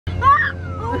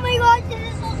my gosh, this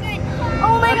is so good.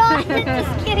 Oh my gosh, this is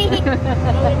scary.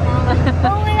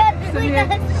 Oh my god, this is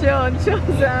like Chill,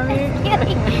 Sammy. It's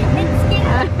scary. It's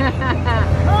scary.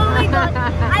 Oh my god,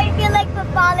 I feel like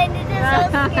we're falling. This is so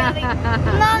scary.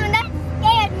 Mom, that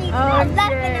scared me. Stop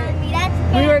laughing at me. That's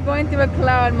scary. We were going through a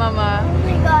cloud, Mama. Oh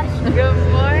my gosh. Good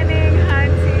morning,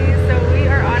 Hunty. So we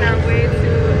are on our way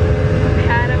to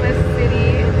Panama City.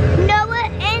 No,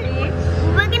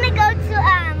 we're gonna go to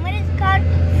what is it called?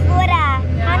 Florida.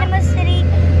 Panama City,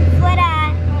 Florida.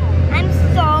 I'm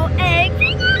so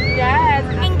excited. Yes.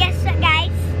 And guess what,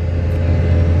 guys?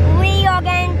 We are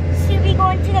going to be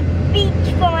going to the beach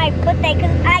for my birthday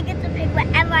because I get to pick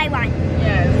whatever I want.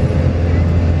 Yes.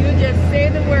 You just say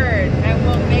the word and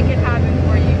we'll make it happen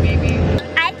for you, baby.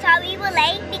 I thought we were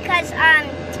late because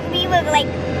we were like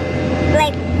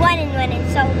running,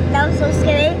 so that was so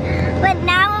scary. But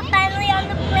now we're finally on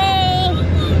the plane.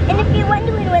 And if you're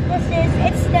wondering what this is,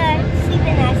 it's the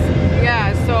sleeping nest.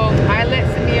 Yeah, so I let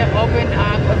Samia open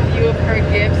up a few of her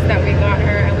gifts that we got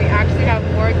her, and we actually have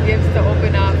more gifts to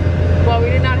open up. Well, we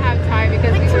did not have time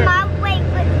because But tomorrow, wait,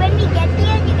 but when we get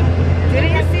there, you can...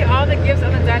 Didn't you see all the gifts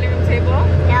on the dining room table?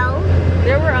 No.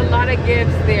 There were a lot of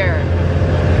gifts there.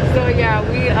 So yeah,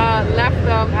 we left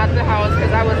them at the house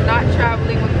because I was not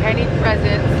traveling with any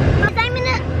presents. Because I'm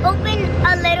gonna open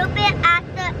a little bit at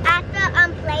the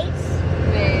place.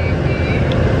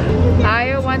 Maybe.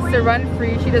 Aya wants to run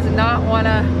free. She does not want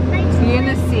to be in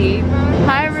the seat.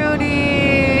 Hi,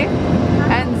 Rudy.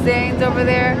 And Zane's over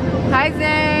there. Hi,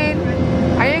 Zane.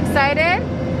 Are you excited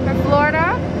for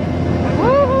Florida?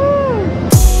 Woohoo!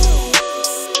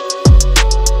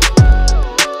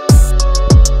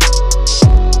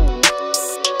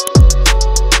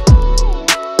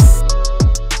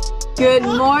 Good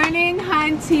morning,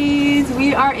 Hunties.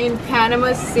 We are in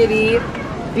Panama City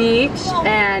Beach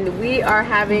and we are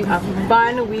having a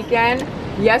fun weekend.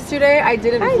 Yesterday I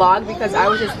didn't vlog because I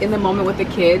was just in the moment with the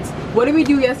kids. What did we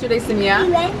do yesterday, Samia?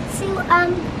 We went to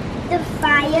the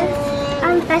fire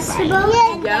festival.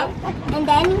 And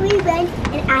then we went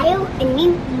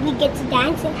and we get to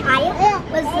dance, and Aya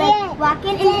was like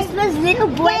walking, and this was little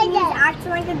boy and he was acting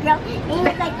like a girl,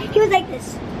 and he was like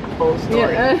this.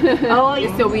 Oh,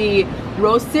 yeah. So we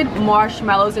roasted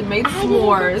marshmallows and made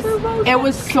s'mores. It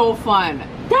was so fun.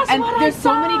 And there's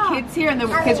so many kids here, and the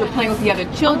kids were playing with the other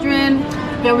children.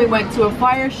 Then we went to a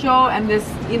fire show, and this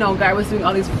guy was doing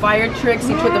all these fire tricks.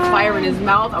 He put the fire in his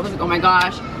mouth. I was like, oh my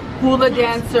gosh. Hula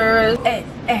dancers.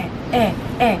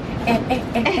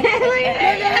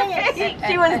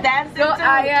 She was dancing too.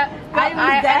 Aya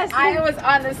was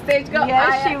on the stage. Go,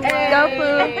 yes, Aya. she was. Go,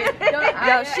 Pooh.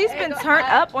 Yo, she's been turned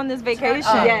up on this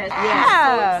vacation. Yes,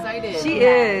 yeah. So excited. She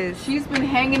is. She's been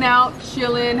hanging out,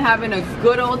 chilling, having a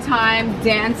good old time,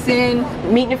 dancing,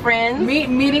 meeting friends.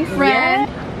 Meeting friends.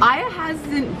 Yeah. Aya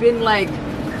hasn't been like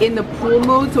in the pool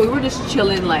mood, so we were just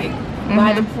chilling like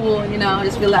by the pool,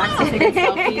 just relaxing, taking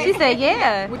selfies. She said,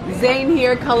 yeah. Zane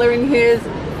here coloring his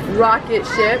rocket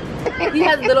ship. He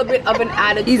has a little bit of an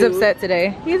attitude. He's upset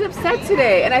today. He's upset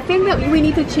today, and I think that we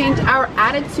need to change our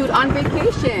attitude on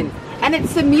vacation. And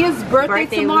it's Samia's birthday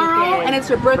tomorrow, weekend. And it's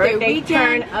her birthday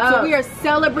weekend. So we are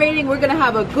celebrating. We're gonna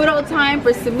have a good old time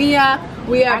for Samia.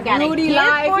 We have Rudy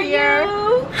live here.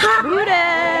 Rudy!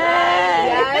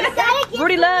 Yes.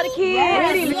 Rudy love the kids.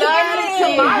 Rudy love the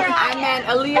kids. And then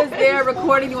Aaliyah's there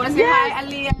recording. You want to say hi,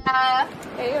 Aaliyah?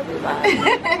 Hey, everybody.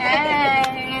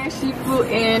 Hey. She flew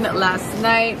in last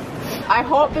night. I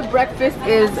hope the breakfast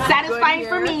is satisfying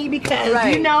for me because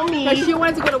you know me. Because she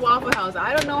wanted to go to Waffle House.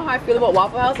 I don't know how I feel about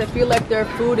Waffle House. I feel like their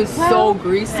food is so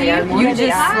greasy. You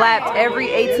just slapped every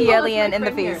ATLian in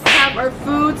the face. We have our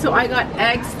food. So I got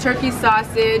eggs, turkey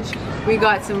sausage. We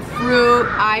got some fruit.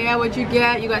 Aya, what'd you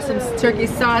get? You got some turkey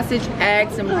sausage,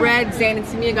 eggs, some bread. Zane and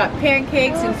Samia got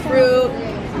pancakes and fruit.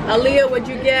 Aaliyah, what'd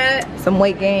you get? Some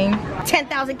weight gain.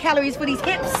 10,000 calories for these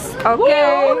hips.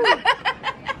 Okay.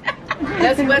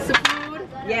 Let's bless some food.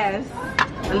 Yes.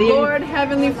 Lord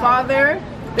Heavenly Father,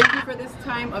 thank you for this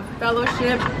time of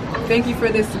fellowship. Thank you for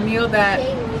this meal that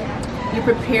you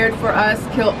prepared for us.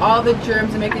 Kill all the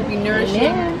germs and make it be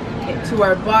nourishing to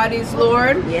our bodies,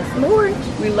 Lord. Yes, Lord.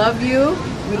 We love you.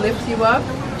 We lift you up.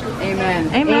 Amen.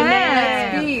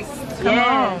 Amen. Let's feast. Come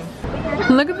on.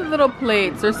 Look at the little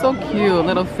plates. They're so cute,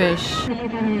 little fish.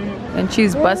 And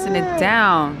she's busting it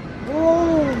down.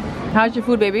 How's your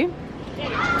food, baby?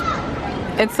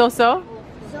 It's so-so?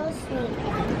 So sweet.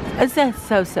 It's just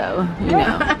so-so,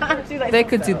 They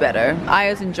could do better.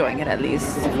 Aya's enjoying it at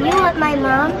least. If you were my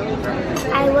mom,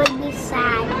 I would be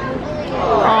sad.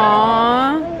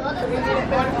 Aww.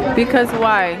 Because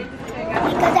why?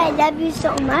 Because I love you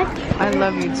so much. I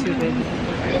love you too, baby.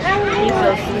 He's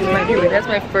so sweet, my baby. That's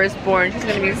my firstborn. She's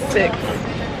gonna be 6.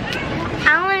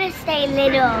 I want to stay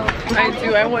little. I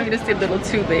do. I want you to stay little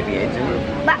too, baby. I do.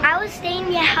 But I will stay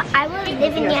in your house. I will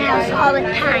live in your house all the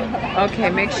time. Okay,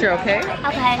 make sure, okay?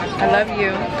 Okay. I love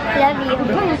you.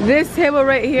 Love you. This table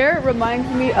right here reminds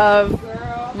me of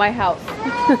my house.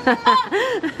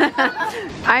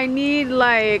 I need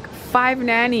like 5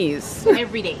 nannies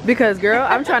Every day. because girl,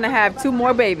 I'm trying to have 2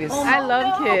 more babies. I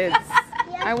love kids.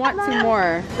 I want 2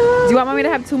 more. Do you want mommy to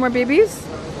have 2 more babies?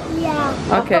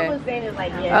 Yeah. Okay.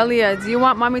 Aaliyah, do you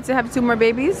want mommy to have 2 more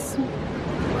babies?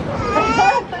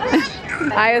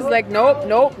 Aya's like, nope,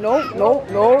 nope, nope, nope,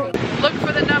 nope. Look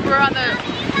for the number on the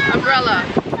umbrella.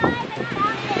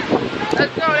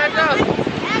 Let's go, let's go.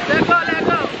 Let's go, let's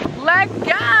go. Let's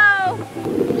go.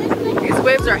 These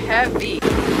waves are heavy.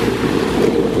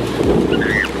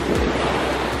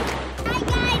 Hi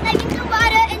guys, I'm in the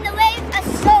water and the waves are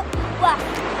so rough.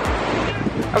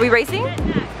 Are we racing?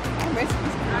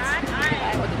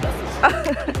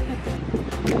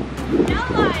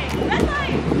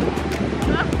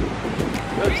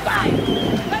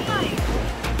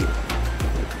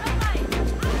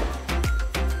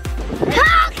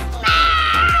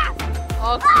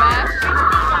 Hulk smash.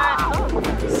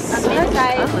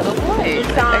 A little boy.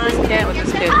 I just can't with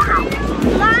this kid.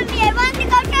 Mommy, I want to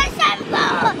go to the swimming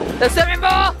pool. The swimming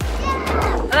pool.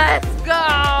 Let's go.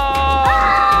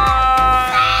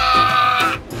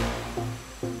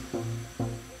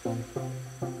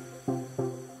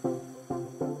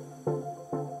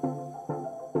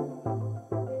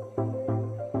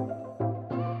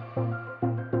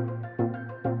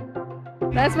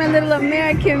 That's my little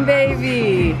American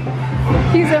baby.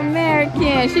 She's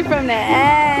American. She's from the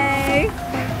A.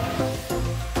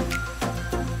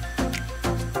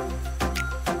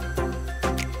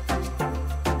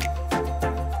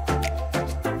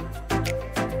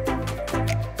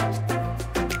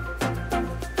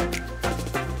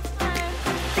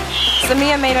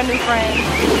 Samia made a new friend.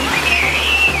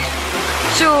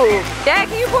 Shoot. Dad,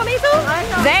 can you pull me through?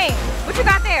 Zane, what you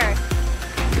got there?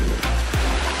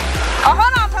 Oh,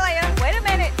 hold on, player. Wait a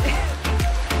minute.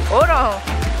 Hold on.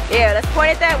 Yeah, let's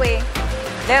point it that way.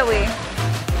 That way.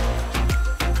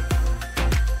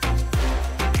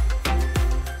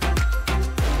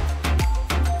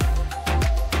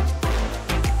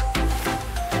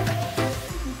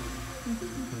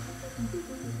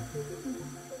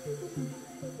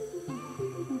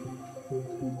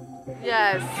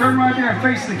 Yes. Turn right there and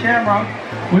face the camera.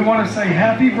 We want to say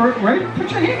happy birthday. Put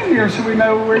your hand in here so we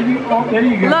know where you. Oh, there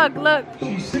you go. Look, look.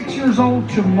 She's 6 years old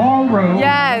tomorrow.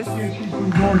 Yes. She's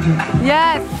from Georgia.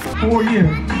 Yes. 4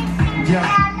 years. Yeah.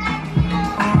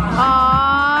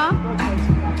 Aww.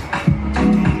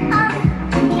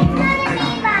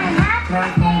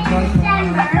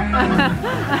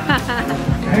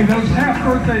 Hey, those half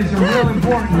birthdays are real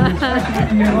important, especially when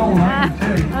you get old. I can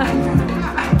tell you.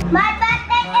 My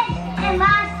birthday is in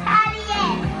March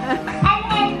 30th.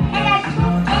 And I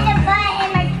took in the butt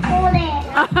and I pulled it.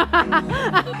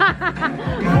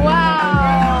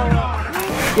 Wow.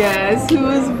 Guess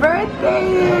whose birthday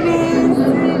it is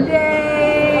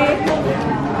today?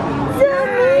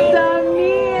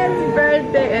 Samia's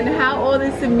birthday. And how old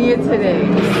is Samia today?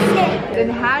 6. And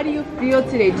how do you feel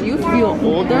today? Do you feel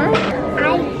older?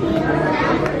 I feel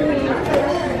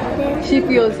She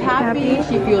feels happy,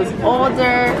 she feels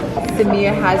older.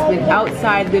 Samia has been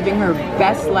outside living her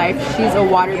best life. She's a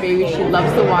water baby, she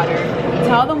loves the water.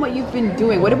 Tell them what you've been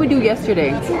doing. What did we do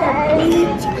yesterday? to the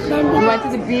beach. We went to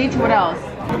the beach, what else?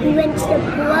 We went to the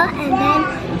pool and then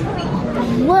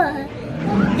whoa,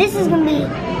 this is gonna be a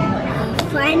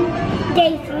fun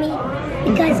day for me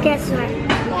because guess what?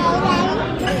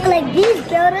 Like these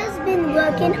builders been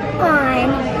working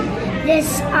on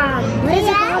this what is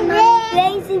it called?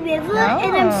 Lazy River,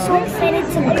 and I'm so excited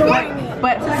to go on it.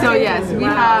 But so yes, we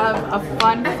have a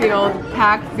fun-filled,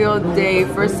 pack-filled day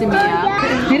for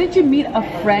Samia. Didn't you meet a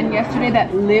friend yesterday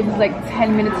that lives like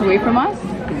 10 minutes away from us?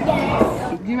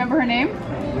 Yes. Do you remember her name?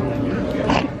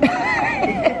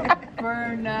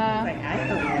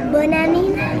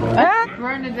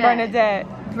 Bernadette.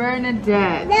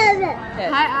 Bernadette.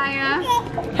 Hi, Aya.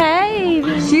 Hey.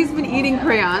 She's been eating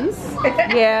crayons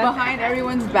Yeah. behind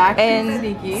everyone's back. She's And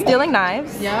sneaky. stealing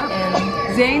knives. Yeah.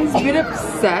 And Zane's a bit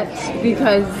upset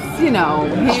because, you know,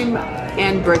 him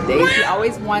and birthdays. He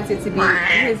always wants it to be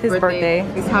his birthday.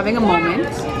 He's having a moment.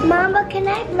 Mama, can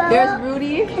I blow? There's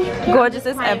Rudy. gorgeous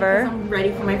as ever. I'm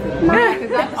ready for my food. Because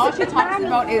that's all she talks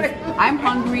about is, I'm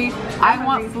hungry, I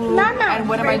want food, and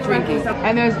what am I drinking?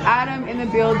 And there's Adam in the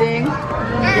building.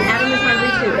 And Adam is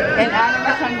hungry too. And Adam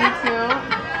is hungry too.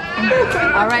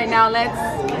 All right, now let's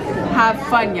have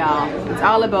fun, y'all. It's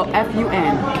all about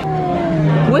F-U-N.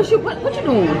 What you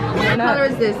doing? What color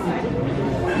is this?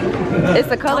 It's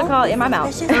the color called in my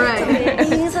mouth. Right.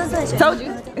 Told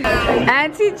you.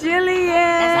 Auntie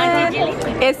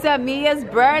Jillian. It's Samia's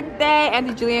birthday.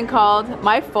 Auntie Jillian called.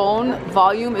 My phone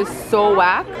volume is so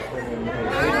whack.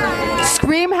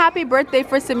 Scream happy birthday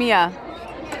for Samia.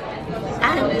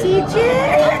 Auntie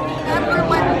Jillian.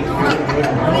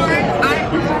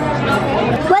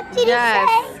 What did he say?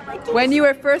 When you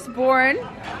were first born,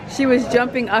 she was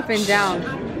jumping up and down.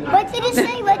 What did it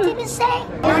say? What did it say?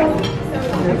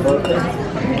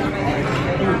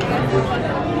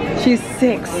 She's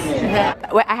 6.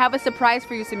 Wait, I have a surprise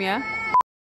for you, Samia.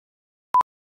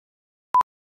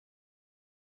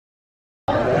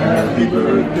 Happy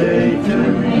birthday to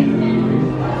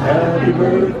you. Happy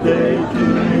birthday to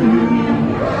you.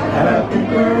 Happy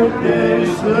birthday,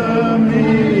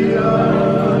 Samia.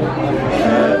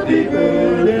 Happy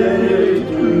birthday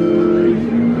to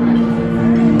you.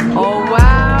 Oh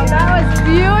wow, that was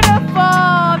beautiful.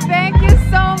 Thank you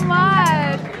so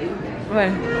much.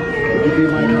 What? Will you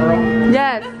be my girl?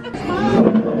 Yes.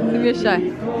 Give me a shot.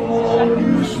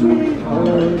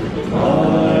 Sweetheart,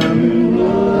 I'm in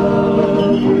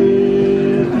love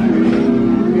with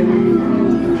you.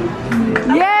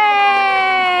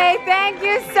 Yay! Thank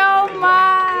you so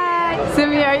much.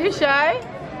 Samia, are you shy?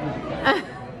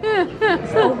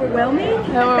 It's overwhelming.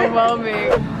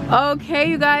 Overwhelming. Okay,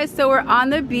 you guys, so we're on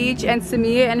the beach and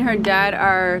Samia and her dad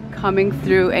are coming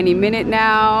through any minute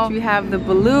now. We have the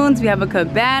balloons, we have a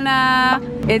cabana.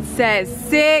 It says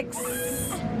 6.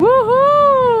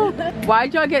 Woohoo!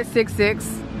 Why'd y'all get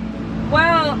 6'6"?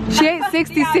 Well, She ain't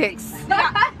 66.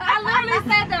 I literally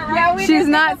said that, right? Yeah, She's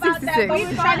not 66. We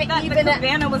were trying to even the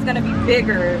cabana was gonna be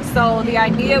bigger, so the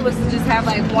idea was to just have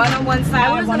like one on one side.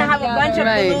 I was gonna have a bunch of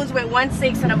balloons with 1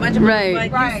 6 and a bunch of balloons,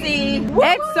 but you see,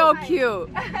 it's so cute.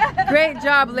 Great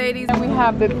job, ladies. And we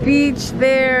have the beach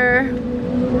there.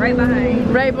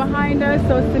 right behind us.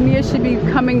 So Samia should be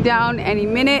coming down any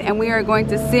minute and we are going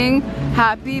to sing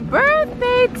happy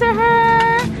birthday to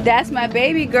her. That's my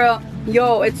baby girl.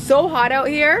 Yo, it's so hot out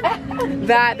here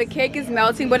that the cake is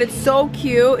melting, but it's so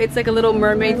cute. It's like a little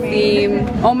mermaid theme.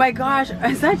 Oh my gosh,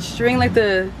 is that string like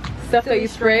the stuff that you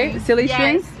spray? Silly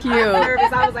string? Cute. I was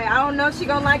nervous. I was like, I don't know if she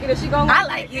gonna like it. If she gonna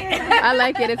like it. I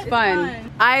like it, it's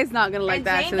fun. I's not gonna like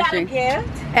that silly string.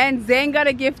 And Zane got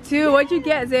a gift too. What'd you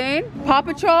get, Zane? Paw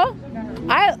Patrol?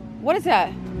 What is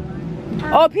that?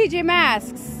 Oh, PJ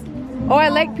Masks. Oh, I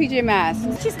like PJ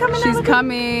Masks. She's coming. She's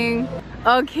coming.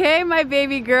 Okay, my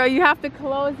baby girl, you have to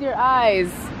close your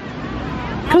eyes.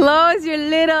 Close your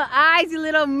little eyes, you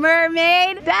little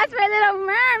mermaid. That's my little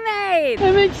mermaid.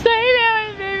 I'm excited,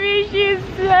 my baby. She's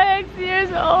 6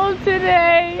 years old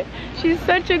today. She's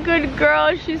such a good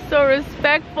girl. She's so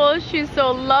respectful. She's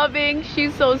so loving.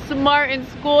 She's so smart in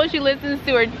school. She listens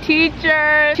to her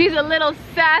teacher. She's a little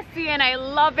sassy and I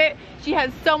love it. She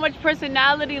has so much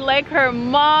personality like her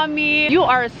mommy. You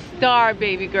are a star,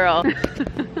 baby girl.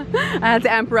 I had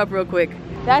to amp her up real quick.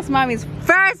 That's mommy's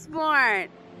firstborn.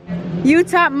 You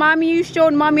taught mommy, you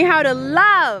showed mommy how to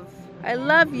love. I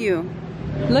love you.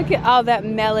 Look at all that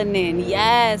melanin.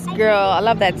 Yes, girl. I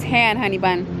love that tan, honey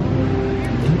bun.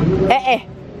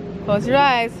 Close your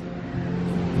eyes.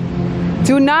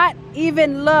 Do not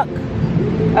even look.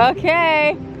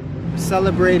 Okay.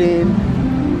 Celebrating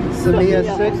Samia's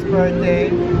 6th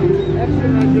birthday. Extra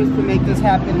measures to make this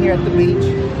happen here at the beach.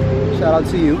 Shout out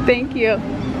to you. Thank you.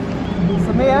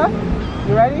 Samia,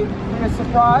 you ready for your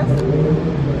surprise?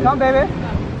 Come, baby.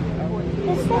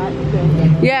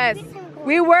 Yes.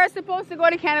 We were supposed to go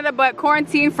to Canada, but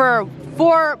quarantine for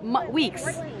 4 weeks.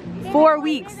 4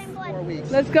 weeks. 4 weeks.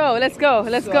 Let's go, let's go,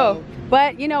 let's go.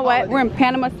 But you know what? We're in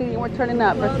Panama City and we're turning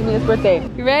up for Samia's birthday.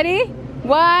 You ready?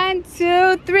 1,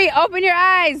 2, 3. Open your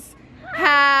eyes.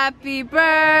 Happy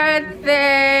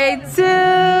birthday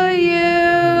to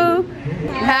you.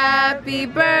 Happy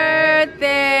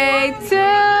birthday to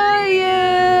you.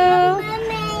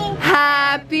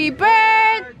 Happy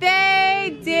birthday,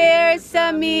 dear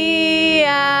Samia.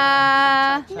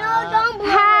 No, don't blow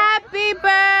Happy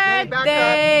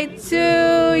birthday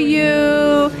to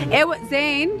you. It was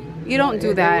Zane. You don't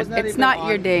do that. It's not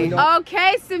your day.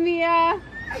 Okay, Samia.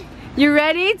 You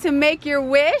ready to make your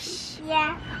wish?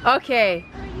 Yeah. Okay.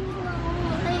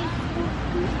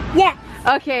 Yeah.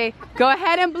 Okay, go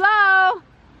ahead and blow.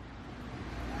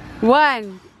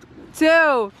 1,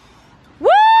 2. Woo!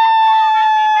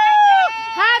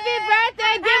 Happy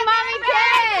birthday! Give mommy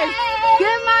kiss!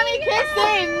 Give mommy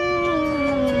kisses!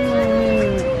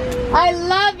 I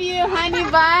love you, honey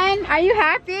bun. Are you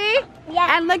happy?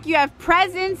 Yeah. And look, you have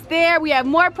presents there. We have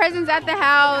more presents at the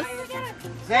house.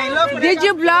 Zane, look. Did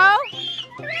you blow?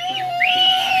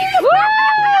 Woo!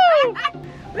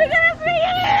 We're gonna spray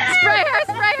her! Spray her,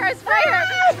 spray her, spray her,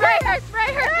 spray her,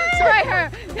 spray her, spray her.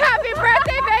 Happy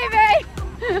birthday, baby!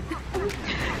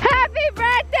 Happy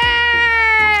birthday!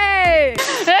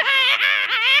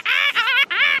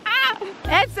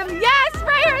 And some, yes,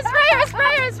 spray her, spray her,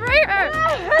 spray her, spray her.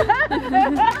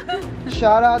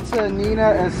 Shout out to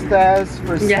Nina and Stas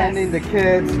for sending the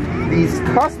kids these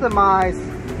customized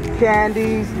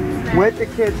candies with the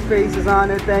kids' faces on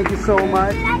it. Thank you so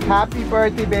much. Happy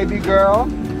birthday, baby girl.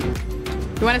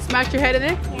 You want to smash your head in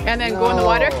it and then go in the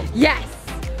water? Yes.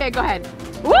 Okay, go ahead.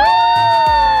 Woo!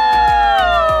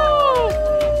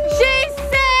 She's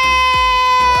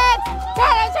sick!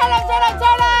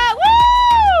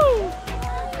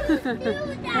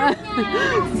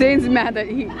 Woo! Zane's mad that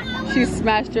she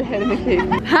smashed her head in the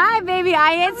cake. Hi, baby.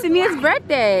 It's Samia's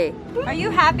birthday. Are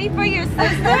you happy for your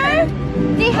sister?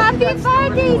 Say happy birthday,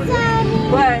 Sammy!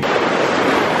 What?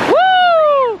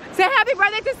 Woo! Say happy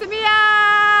birthday to Samia!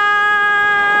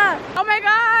 Oh my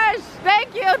gosh!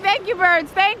 Thank you,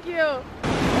 birds. Thank you.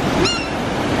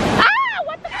 Ah!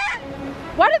 What the heck?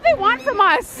 What did they want from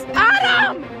us?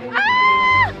 Adam!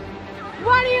 Ah!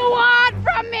 What do you want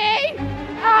from me?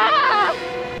 Ah!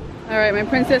 All right, my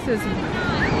princess is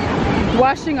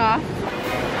washing off.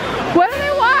 What do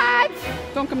they want?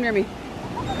 Don't come near me.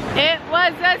 It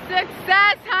was a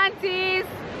success, hunties.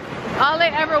 All I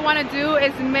ever want to do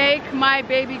is make my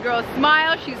baby girl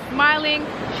smile. She's smiling,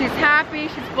 she's happy,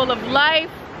 she's full of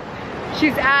life.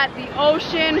 She's at the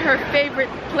ocean, her favorite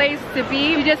place to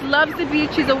be. She just loves the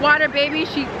beach. She's a water baby.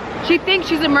 She thinks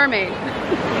she's a mermaid.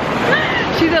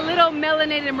 She's a little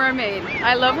melanated mermaid.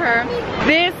 I love her.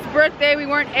 This birthday, we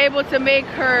weren't able to make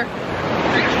her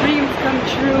dreams come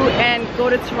true and go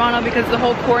to Toronto because of the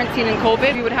whole quarantine and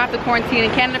COVID. We would have to quarantine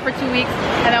in Canada for 2 weeks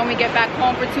and then we get back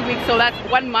home for 2 weeks. So that's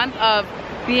 1 month of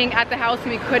being at the house and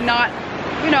we could not,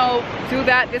 you know, do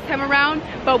that this time around.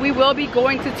 But we will be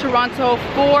going to Toronto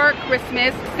for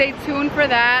Christmas. Stay tuned for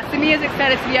that. Samia's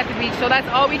excited to be at the beach, so that's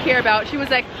all we care about. She was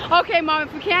like, okay, Mom,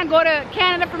 if we can't go to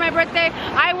Canada for my birthday,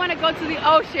 I want to go to the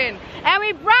ocean. And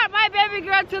we brought my baby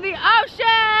girl to the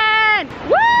ocean!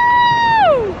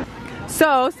 Woo!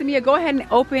 So, Samia, go ahead and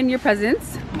open your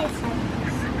presents.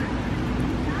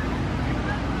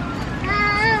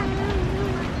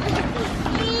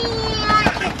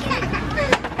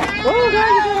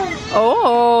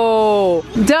 Oh,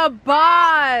 the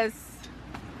boss!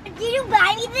 Did you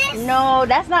buy me this? No,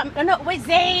 that's not. No, wait,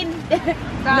 Zane.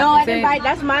 No, I didn't buy.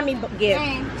 That's mommy gift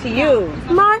to you.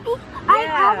 Mommy,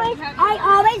 I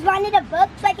always wanted a book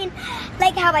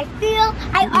like how I feel.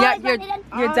 I always wanted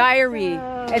your diary,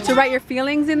 and to write your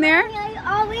feelings in there.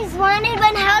 I always wanted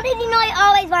one. How did you know I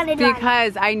always wanted one?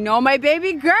 Because I know my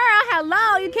baby girl.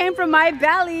 Hello, you came from my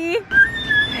belly.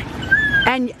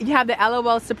 And you have the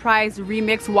LOL surprise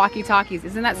remix walkie-talkies.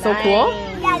 Isn't that so cool?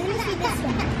 Yeah, let me see this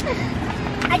one.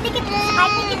 I think it's a new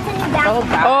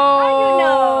backpack.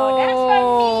 Oh, that's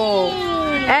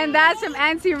from me. And that's from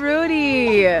Auntie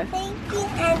Rudy. Thank you,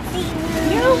 Auntie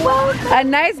Rudy. You're welcome. A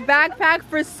nice backpack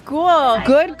for school.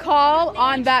 Good call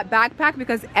on that backpack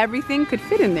because everything could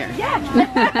fit in there. Yeah.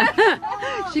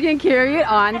 She can carry it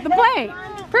on the plane.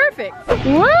 Perfect.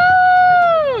 Woo!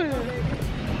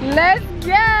 Let's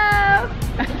go!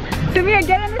 Samia,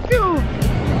 get in the tube!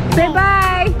 Say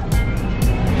bye!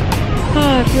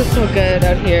 Oh, it feels so good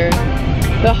out here.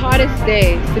 The hottest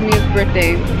day, Samia's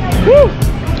birthday. Woo!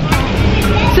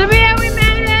 Samia, we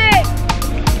made it!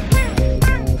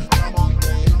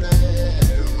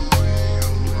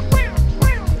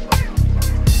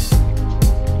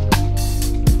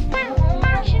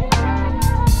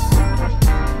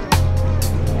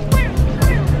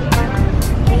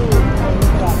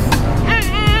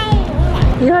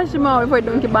 Ihashimo before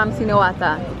doing kibam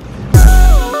sinawata.